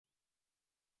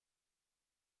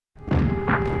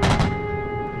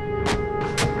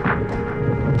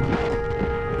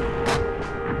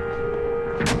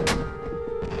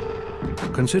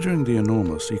Considering the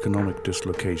enormous economic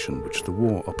dislocation which the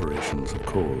war operations have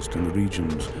caused in the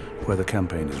regions where the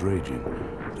campaign is raging,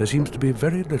 there seems to be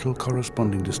very little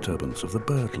corresponding disturbance of the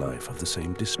bird life of the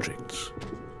same districts.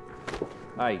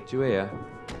 Hey, do you hear?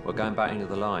 We're going back into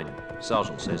the line.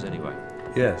 Sergeant says anyway.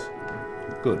 Yes.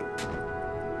 Good.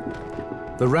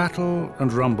 The rattle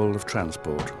and rumble of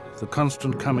transport, the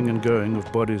constant coming and going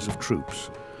of bodies of troops,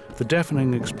 the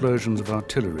deafening explosions of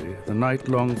artillery, the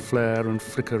night-long flare and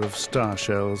flicker of star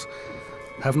shells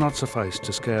have not sufficed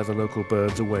to scare the local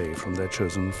birds away from their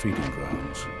chosen feeding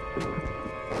grounds.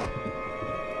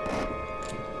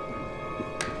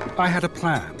 I had a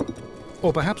plan,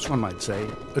 or perhaps one might say,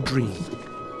 a dream.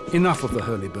 Enough of the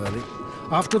hurly-burly.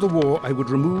 After the war, I would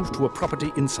remove to a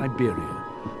property in Siberia,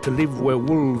 to live where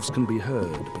wolves can be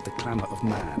heard, but the clamour of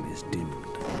man is dimmed.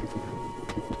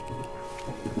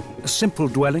 A simple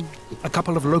dwelling, a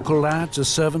couple of local lads as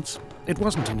servants. It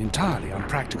wasn't an entirely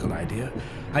unpractical idea.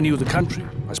 I knew the country,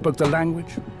 I spoke the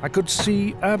language. I could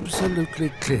see absolutely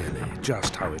clearly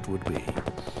just how it would be.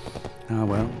 Ah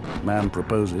well, man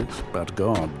proposes, but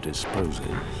God disposes.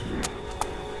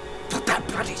 Put that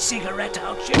bloody cigarette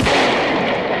out,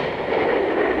 you!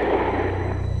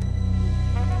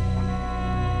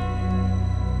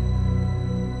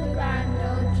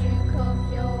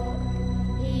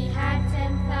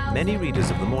 Many readers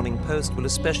of the Morning Post will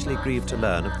especially grieve to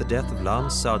learn of the death of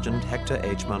Lance Sergeant Hector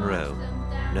H. Munro,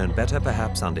 known better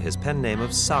perhaps under his pen name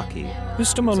of Saki.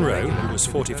 Mr. Munro, who was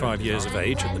 45 years of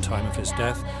age at the time of his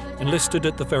death, enlisted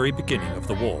at the very beginning of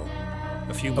the war.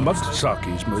 Amongst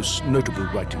Saki's most notable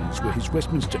writings were his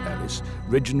Westminster Alice,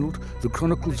 Reginald, the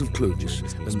Chronicles of Clovis,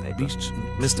 and Beasts.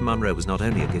 Mr. Munro was not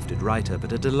only a gifted writer,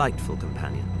 but a delightful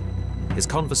companion. His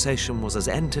conversation was as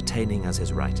entertaining as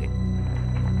his writing.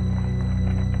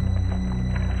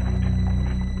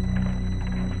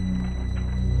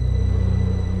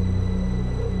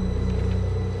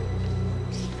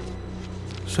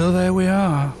 So there we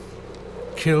are,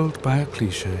 killed by a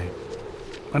cliché.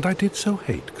 And I did so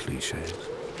hate clichés.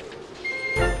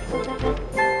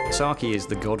 Saki is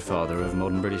the godfather of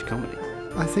modern British comedy.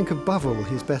 I think above all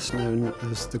he's best known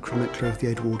as the chronicler of the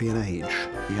Edwardian age.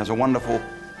 He has a wonderful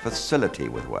facility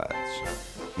with words.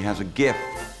 He has a gift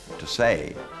to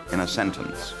say in a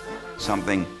sentence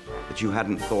something that you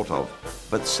hadn't thought of,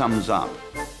 but sums up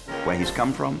where he's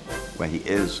come from, where he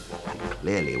is, and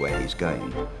clearly where he's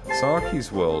going.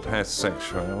 Saki's world has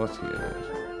sexuality in it,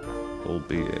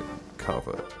 albeit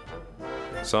covered.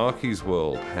 Saki's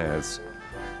world has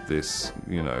this,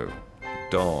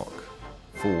 dark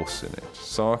force in it.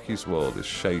 Saki's world is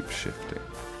shape-shifting.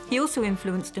 He also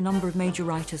influenced a number of major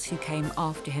writers who came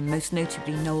after him, most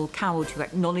notably Noel Coward, who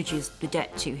acknowledges the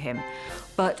debt to him.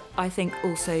 But I think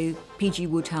also P.G.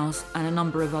 Wodehouse and a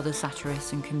number of other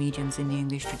satirists and comedians in the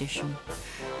English tradition.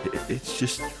 It's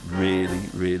just really,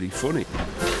 really funny.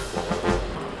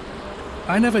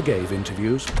 I never gave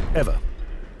interviews, ever.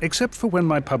 Except for when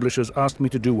my publishers asked me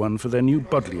to do one for their new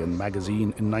Bodleian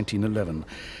magazine in 1911.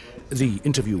 The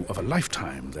interview of a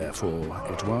lifetime, therefore,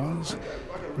 it was,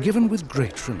 given with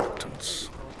great reluctance.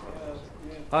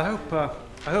 I hope I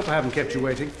haven't kept you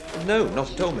waiting. No,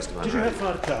 not at all, Mr. Munro. Did you have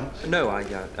far to come? No,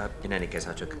 in any case,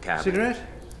 I took a cab. Cigarette?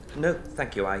 No,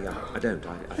 thank you, I don't.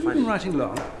 Have you been writing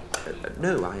long?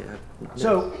 No, no.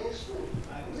 So,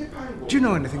 do you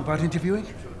know anything about interviewing?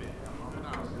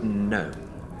 No.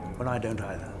 Well, I don't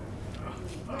either.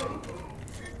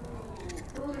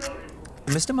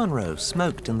 Mr. Munro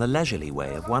smoked in the leisurely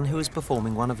way of one who is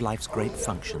performing one of life's great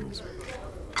functions.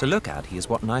 To look at, he is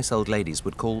what nice old ladies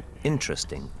would call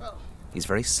interesting. He's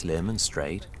very slim and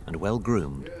straight and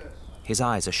well-groomed. His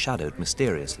eyes are shadowed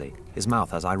mysteriously, his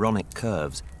mouth has ironic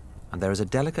curves, and there is a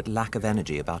delicate lack of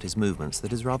energy about his movements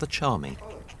that is rather charming.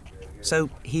 So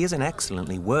he is an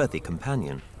excellently worthy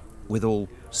companion, withal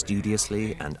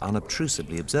studiously and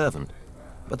unobtrusively observant.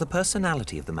 But the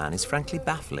personality of the man is frankly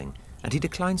baffling, and he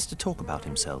declines to talk about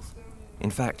himself.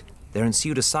 In fact, there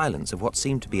ensued a silence of what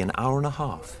seemed to be an hour and a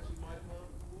half.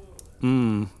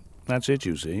 That's it,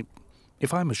 you see.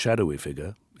 If I'm a shadowy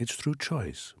figure, it's through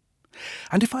choice.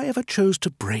 And if I ever chose to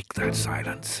break that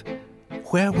silence,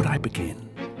 where would I begin?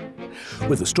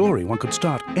 With a story, one could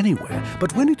start anywhere,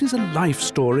 but when it is a life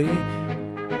story...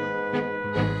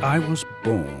 I was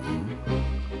born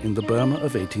in the Burma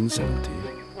of 1870,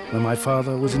 when my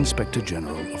father was Inspector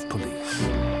General of Police.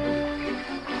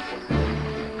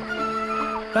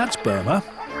 That's Burma.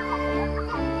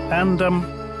 And,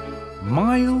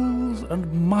 miles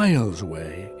and miles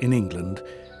away in England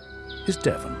is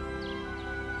Devon.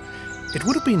 It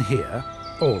would have been here,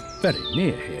 or very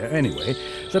near here anyway,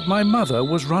 that my mother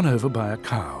was run over by a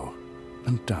cow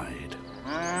and died.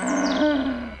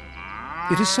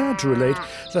 It is sad to relate,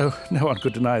 though no one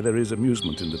could deny there is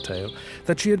amusement in the tale,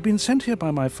 that she had been sent here by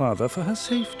my father for her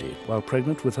safety while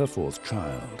pregnant with her 4th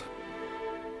child.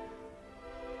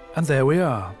 And there we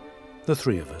are, the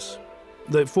 3 of us.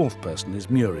 The 4th person is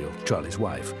Muriel, Charlie's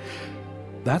wife.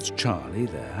 That's Charlie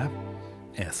there,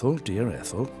 Ethel, dear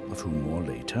Ethel, of whom more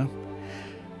later.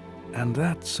 And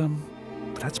that's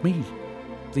me,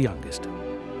 the youngest.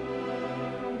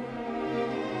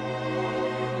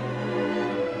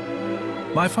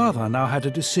 My father now had a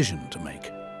decision to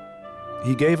make.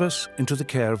 He gave us into the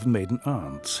care of maiden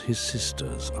aunts, his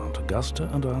sisters, Aunt Augusta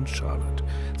and Aunt Charlotte,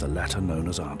 the latter known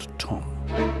as Aunt Tom.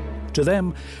 To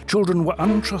them, children were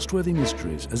untrustworthy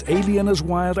mysteries, as alien as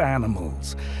wild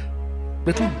animals.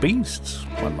 Little beasts,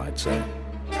 one might say.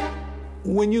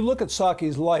 When you look at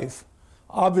Saki's life,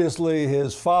 obviously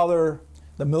his father,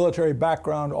 the military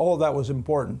background, all of that was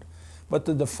important. But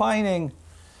the defining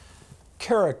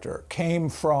character came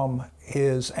from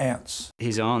his aunts.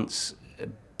 His aunts,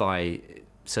 by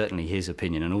certainly his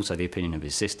opinion and also the opinion of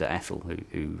his sister Ethel,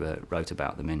 who wrote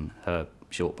about them in her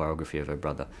short biography of her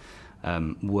brother,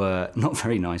 were not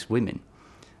very nice women.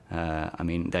 I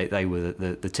mean, they were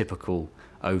the typical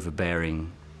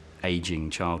overbearing,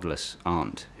 ageing, childless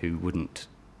aunt who wouldn't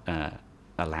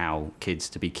allow kids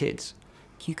to be kids.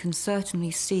 You can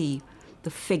certainly see the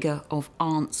figure of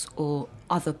aunts or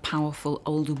other powerful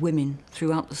older women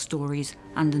throughout the stories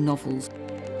and the novels.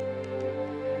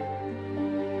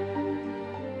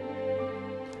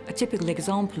 A typical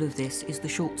example of this is the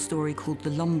short story called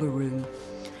The Lumber Room.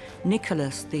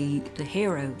 Nicholas, the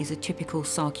hero, is a typical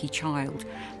Saki child.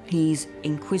 He's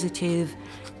inquisitive,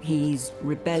 he's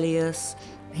rebellious,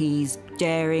 he's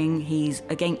daring, he's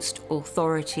against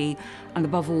authority, and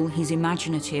above all, he's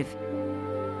imaginative.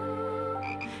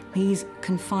 He's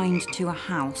confined to a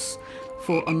house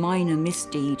for a minor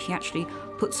misdeed. He actually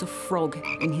puts a frog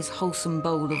in his wholesome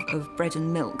bowl of bread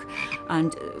and milk,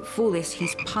 and for this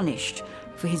he's punished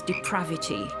for his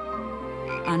depravity.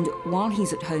 And while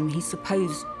he's at home, he's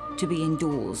supposed to be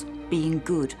indoors, being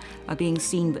good, being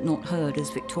seen but not heard, as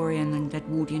Victorian and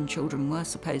Edwardian children were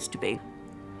supposed to be.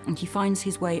 And he finds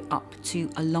his way up to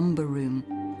a lumber room.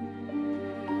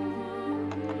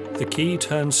 The key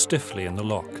turned stiffly in the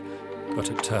lock, but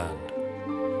it turned.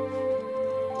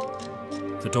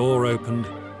 The door opened,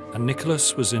 and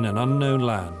Nicholas was in an unknown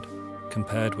land,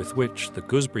 compared with which the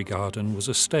gooseberry garden was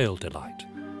a stale delight,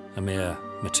 a mere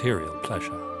material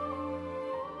pleasure.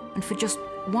 And for just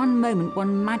one moment,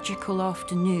 one magical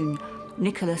afternoon,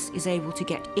 Nicholas is able to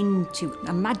get into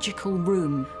a magical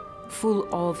room full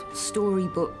of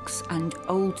storybooks and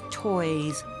old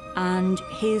toys, and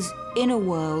his inner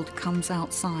world comes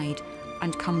outside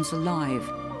and comes alive.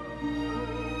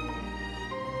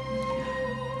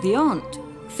 The aunt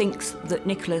thinks that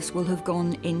Nicholas will have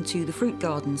gone into the fruit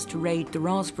gardens to raid the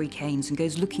raspberry canes and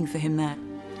goes looking for him there.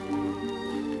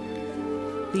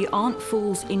 The aunt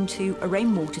falls into a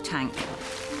rainwater tank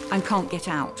and can't get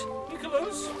out.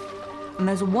 Nicholas? And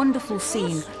there's a wonderful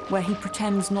scene where he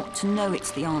pretends not to know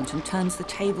it's the aunt and turns the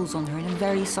tables on her in a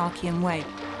very Sakian way.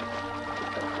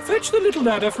 Fetch the little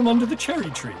ladder from under the cherry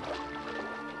tree.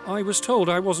 I was told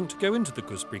I wasn't to go into the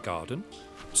gooseberry garden,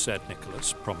 said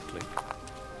Nicholas promptly.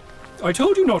 I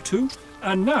told you not to,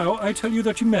 and now I tell you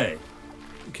that you may,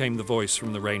 came the voice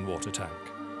from the rainwater tank,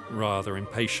 rather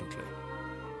impatiently.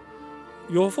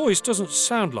 Your voice doesn't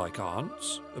sound like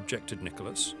Aunt's, objected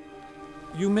Nicholas.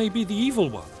 You may be the evil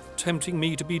one, tempting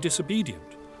me to be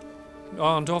disobedient.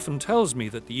 Aunt often tells me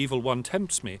that the evil one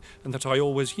tempts me and that I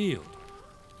always yield.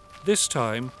 This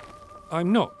time,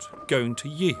 I'm not going to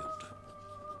yield.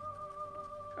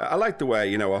 I like the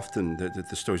way, often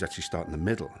the stories actually start in the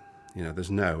middle.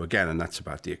 There's no, again, and that's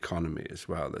about the economy as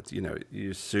well, that, it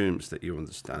assumes that you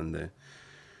understand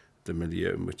the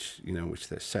milieu in which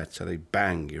they're set. So they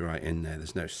bang you right in there.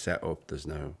 There's no setup, there's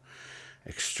no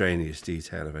extraneous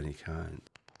detail of any kind.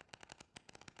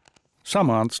 Some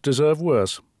aunts deserve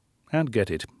worse, and get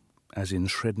it, as in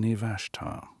Sredni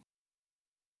Vashtar.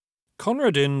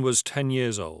 Conradin was 10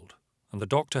 years old, and the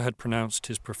doctor had pronounced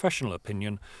his professional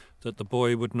opinion that the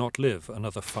boy would not live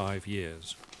another 5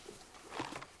 years.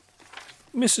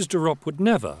 Mrs. de Ropp would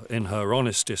never, in her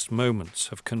honestest moments,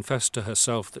 have confessed to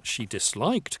herself that she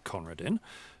disliked Conradin,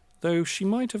 though she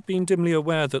might have been dimly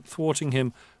aware that thwarting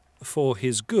him for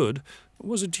his good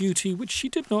was a duty which she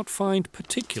did not find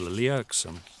particularly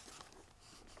irksome.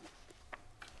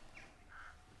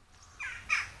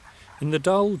 In the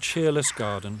dull, cheerless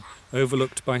garden,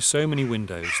 overlooked by so many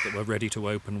windows that were ready to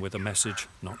open with a message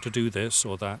not to do this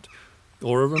or that,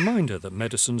 or a reminder that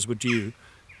medicines were due,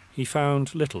 he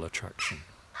found little attraction.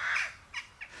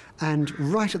 And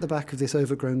right at the back of this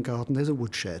overgrown garden, there's a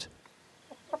woodshed.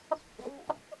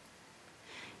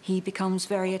 he becomes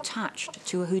very attached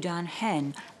to a Houdan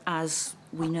hen, as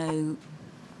we know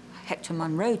Hector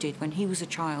Munro did when he was a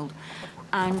child,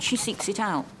 and she seeks it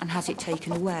out and has it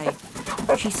taken away.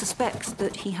 She suspects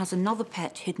that he has another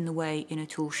pet hidden away in a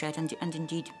tool shed, and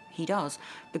indeed he does,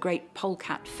 the great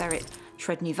polecat ferret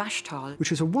Sredni Vashtar.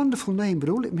 Which is a wonderful name, but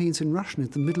all it means in Russian is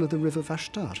the middle of the river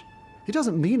Vashtar. It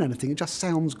doesn't mean anything, it just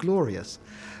sounds glorious.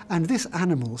 And this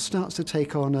animal starts to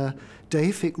take on a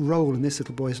deific role in this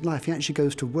little boy's life. He actually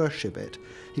goes to worship it.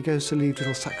 He goes to leave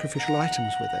little sacrificial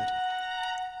items with it.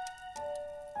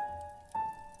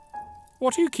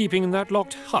 What are you keeping in that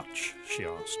locked hutch? She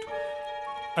asked.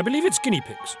 I believe it's guinea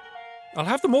pigs. I'll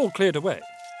have them all cleared away.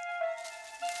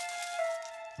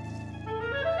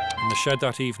 In the shed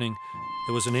that evening,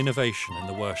 there was an innovation in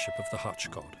the worship of the hutch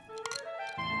god.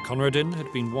 Conradin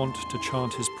had been wont to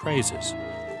chant his praises.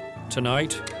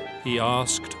 Tonight, he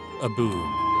asked a boon.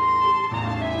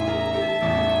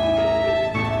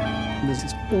 And there's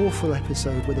this awful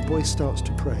episode where the boy starts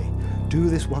to pray, "Do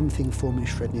this one thing for me,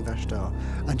 Sredni Vashtar,"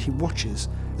 and he watches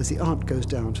as the aunt goes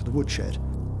down to the woodshed.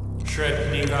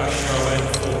 Sredni Vashtar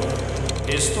went forth.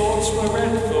 His thoughts were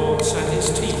red thoughts and his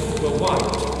teeth were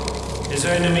white. His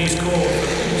enemies called for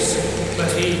peace,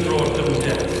 but he brought them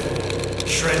death.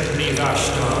 Sredni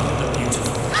Vashtar the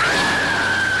Beautiful.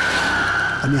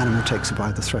 And the animal takes her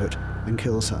by the throat and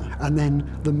kills her. And then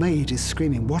the maid is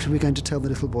screaming, "What are we going to tell the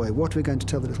little boy? What are we going to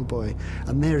tell the little boy?"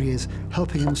 And there he is,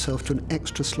 helping himself to an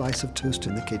extra slice of toast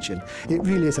in the kitchen. It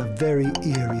really is a very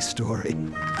eerie story.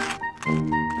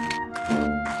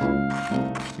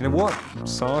 You know, what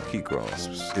Saki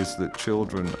grasps is that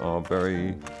children are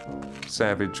very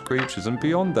savage creatures, and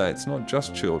beyond that, it's not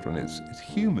just children, it's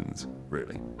humans,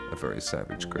 really, are very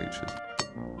savage creatures.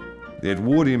 The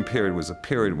Edwardian period was a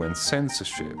period when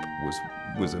censorship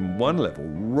was in one level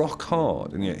rock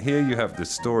hard, and yet here you have this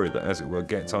story that, as it were,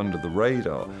 gets under the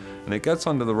radar. And it gets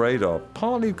under the radar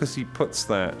partly because he puts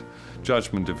that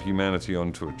judgment of humanity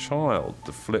onto a child,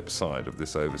 the flip side of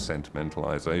this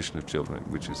over-sentimentalization of children,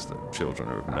 which is that children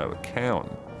are of no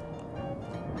account.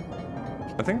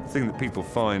 I think the thing that people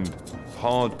find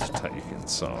hard to take in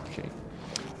Saki,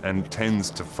 and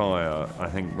tends to fire, I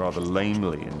think, rather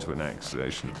lamely into an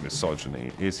accusation of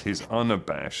misogyny, is his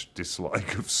unabashed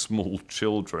dislike of small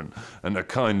children and a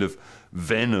kind of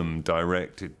venom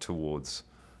directed towards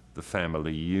the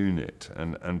family unit,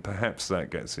 and perhaps that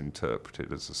gets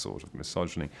interpreted as a sort of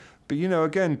misogyny. But, you know,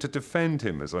 again, to defend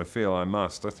him, as I feel I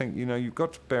must, I think, you know, you've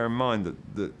got to bear in mind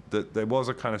that there was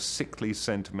a kind of sickly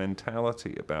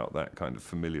sentimentality about that kind of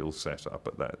familial setup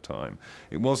at that time.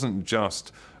 It wasn't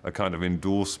just a kind of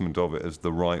endorsement of it as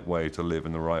the right way to live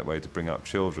and the right way to bring up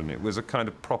children. It was a kind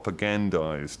of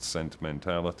propagandized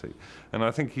sentimentality. And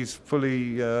I think he's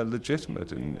fully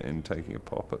legitimate in taking a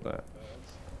pop at that.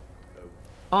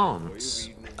 Aunts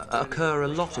occur a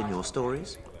lot in your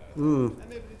stories?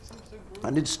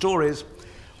 And in stories,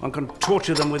 one can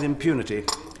torture them with impunity.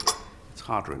 It's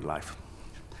harder in life.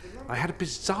 I had a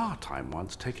bizarre time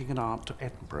once taking an aunt to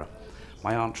Edinburgh.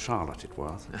 My Aunt Charlotte it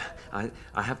was.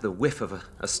 I have the whiff of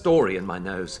a story in my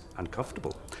nose.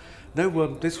 Uncomfortable.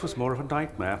 No, this was more of a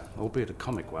nightmare, albeit a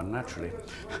comic one, naturally.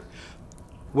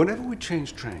 Whenever we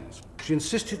changed trains, she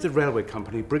insisted the railway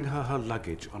company bring her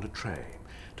luggage on a tray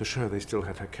to show they still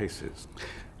had her cases.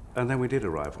 And then we did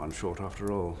arrive one short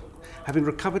after all. Having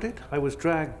recovered it, I was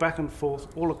dragged back and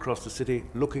forth all across the city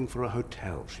looking for a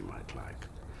hotel she might like.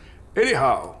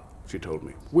 "Anyhow," she told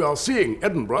me, "we are seeing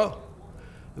Edinburgh."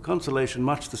 The consolation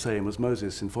much the same as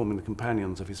Moses informing the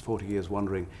companions of his 40 years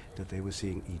wandering that they were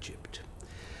seeing Egypt.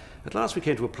 At last we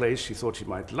came to a place she thought she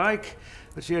might like,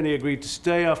 but she only agreed to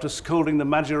stay after scolding the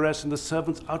majoress and the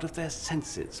servants out of their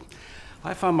senses.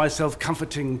 I found myself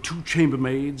comforting 2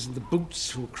 chambermaids and the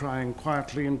boots who were crying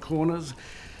quietly in corners.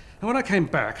 And when I came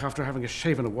back, after having a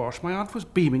shave and a wash, my aunt was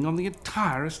beaming on the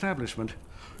entire establishment.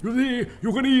 "You see,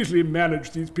 you can easily manage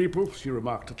these people," she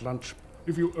remarked at lunch,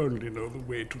 "if you only know the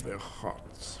way to their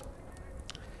hearts."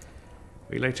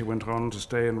 We later went on to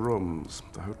stay in rooms.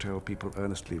 The hotel people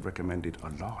earnestly recommended a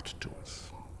lot to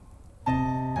us.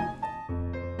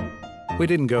 We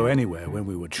didn't go anywhere when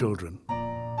we were children.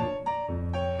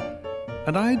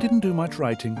 And I didn't do much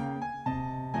writing.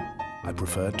 I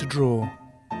preferred to draw.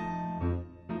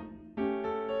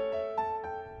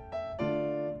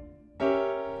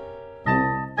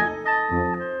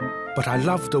 But I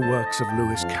loved the works of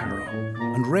Lewis Carroll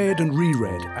and read and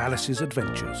reread Alice's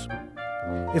Adventures.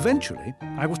 Eventually,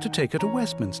 I was to take her to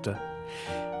Westminster.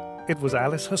 It was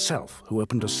Alice herself who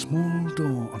opened a small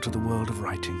door onto the world of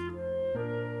writing.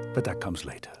 But that comes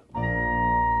later.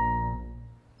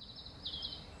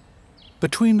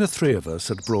 Between the 3 of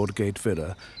us at Broadgate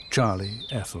Villa, Charlie,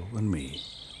 Ethel and me,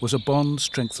 was a bond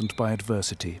strengthened by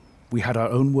adversity. We had our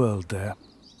own world there.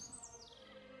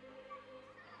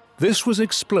 This was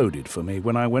exploded for me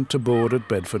when I went to board at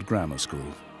Bedford Grammar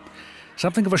School.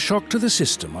 Something of a shock to the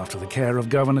system after the care of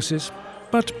governesses.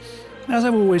 But, as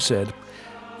I've always said,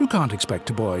 you can't expect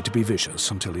a boy to be vicious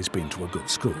until he's been to a good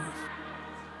school.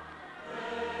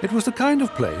 It was the kind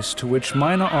of place to which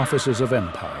minor officers of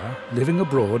empire, living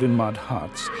abroad in mud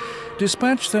huts,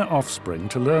 dispatch their offspring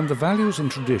to learn the values and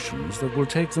traditions that will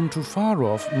take them to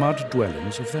far-off mud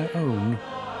dwellings of their own.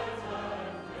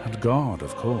 And God,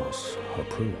 of course,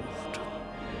 approved.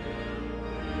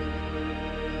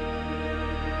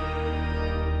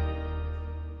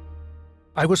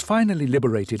 I was finally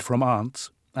liberated from aunts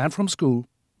and from school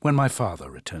when my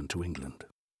father returned to England.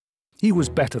 He was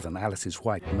better than Alice's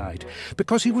White Knight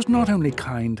because he was not only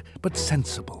kind but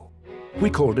sensible. We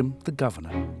called him the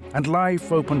Governor, and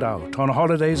life opened out on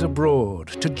holidays abroad,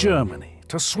 to Germany,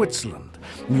 to Switzerland,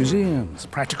 museums,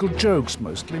 practical jokes,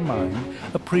 mostly mine,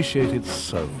 appreciated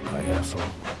so by Ethel.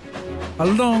 A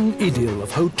long idyll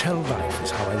of hotel life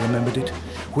is how I remembered it,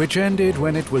 which ended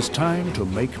when it was time to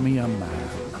make me a man.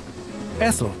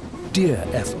 Ethel, dear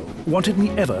Ethel, wanted me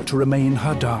ever to remain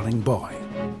her darling boy.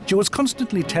 She was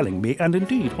constantly telling me, and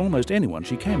indeed almost anyone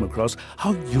she came across,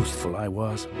 how youthful I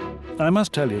was. I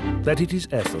must tell you that it is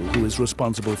Ethel who is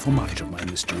responsible for much of my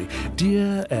mystery.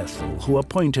 Dear Ethel, who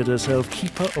appointed herself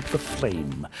Keeper of the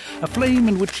Flame, a flame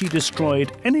in which she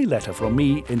destroyed any letter from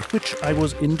me in which I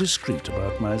was indiscreet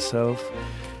about myself.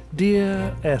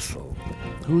 Dear Ethel,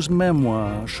 whose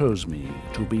memoir shows me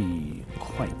to be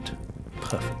quite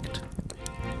perfect.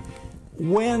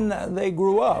 When they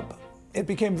grew up, it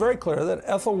became very clear that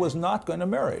Ethel was not going to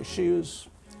marry. She was,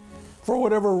 for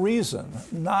whatever reason,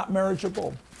 not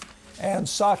marriageable. And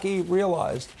Saki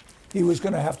realized he was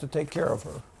going to have to take care of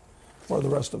her for the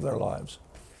rest of their lives.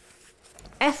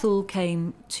 Ethel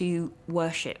came to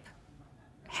worship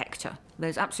Hector.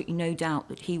 There's absolutely no doubt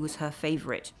that he was her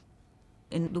favourite.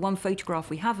 In the one photograph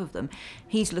we have of them,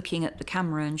 he's looking at the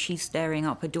camera and she's staring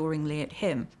up adoringly at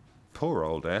him. Poor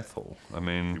old Ethel. I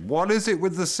mean, what is it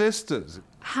with the sisters?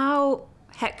 How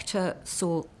Hector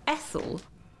saw Ethel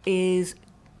is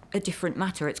a different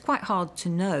matter. It's quite hard to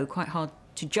know, quite hard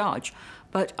to judge,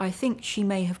 but I think she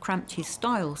may have cramped his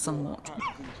style somewhat.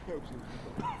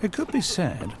 It could be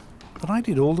said that I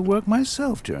did all the work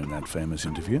myself during that famous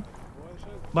interview.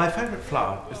 My favourite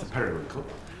flower is the periwinkle.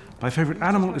 My favourite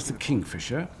animal is the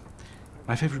kingfisher.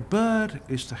 My favourite bird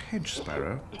is the hedge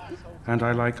sparrow. And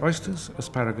I like oysters,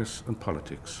 asparagus, and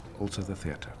politics, also the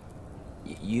theatre.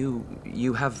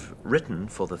 You have written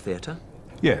for the theatre?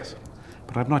 Yes,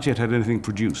 but I've not yet had anything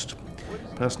produced.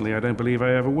 Personally, I don't believe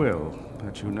I ever will,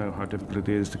 but you know how difficult it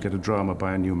is to get a drama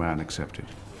by a new man accepted.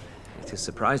 It is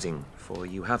surprising, for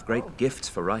you have great gifts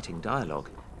for writing dialogue.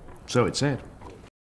 So it said.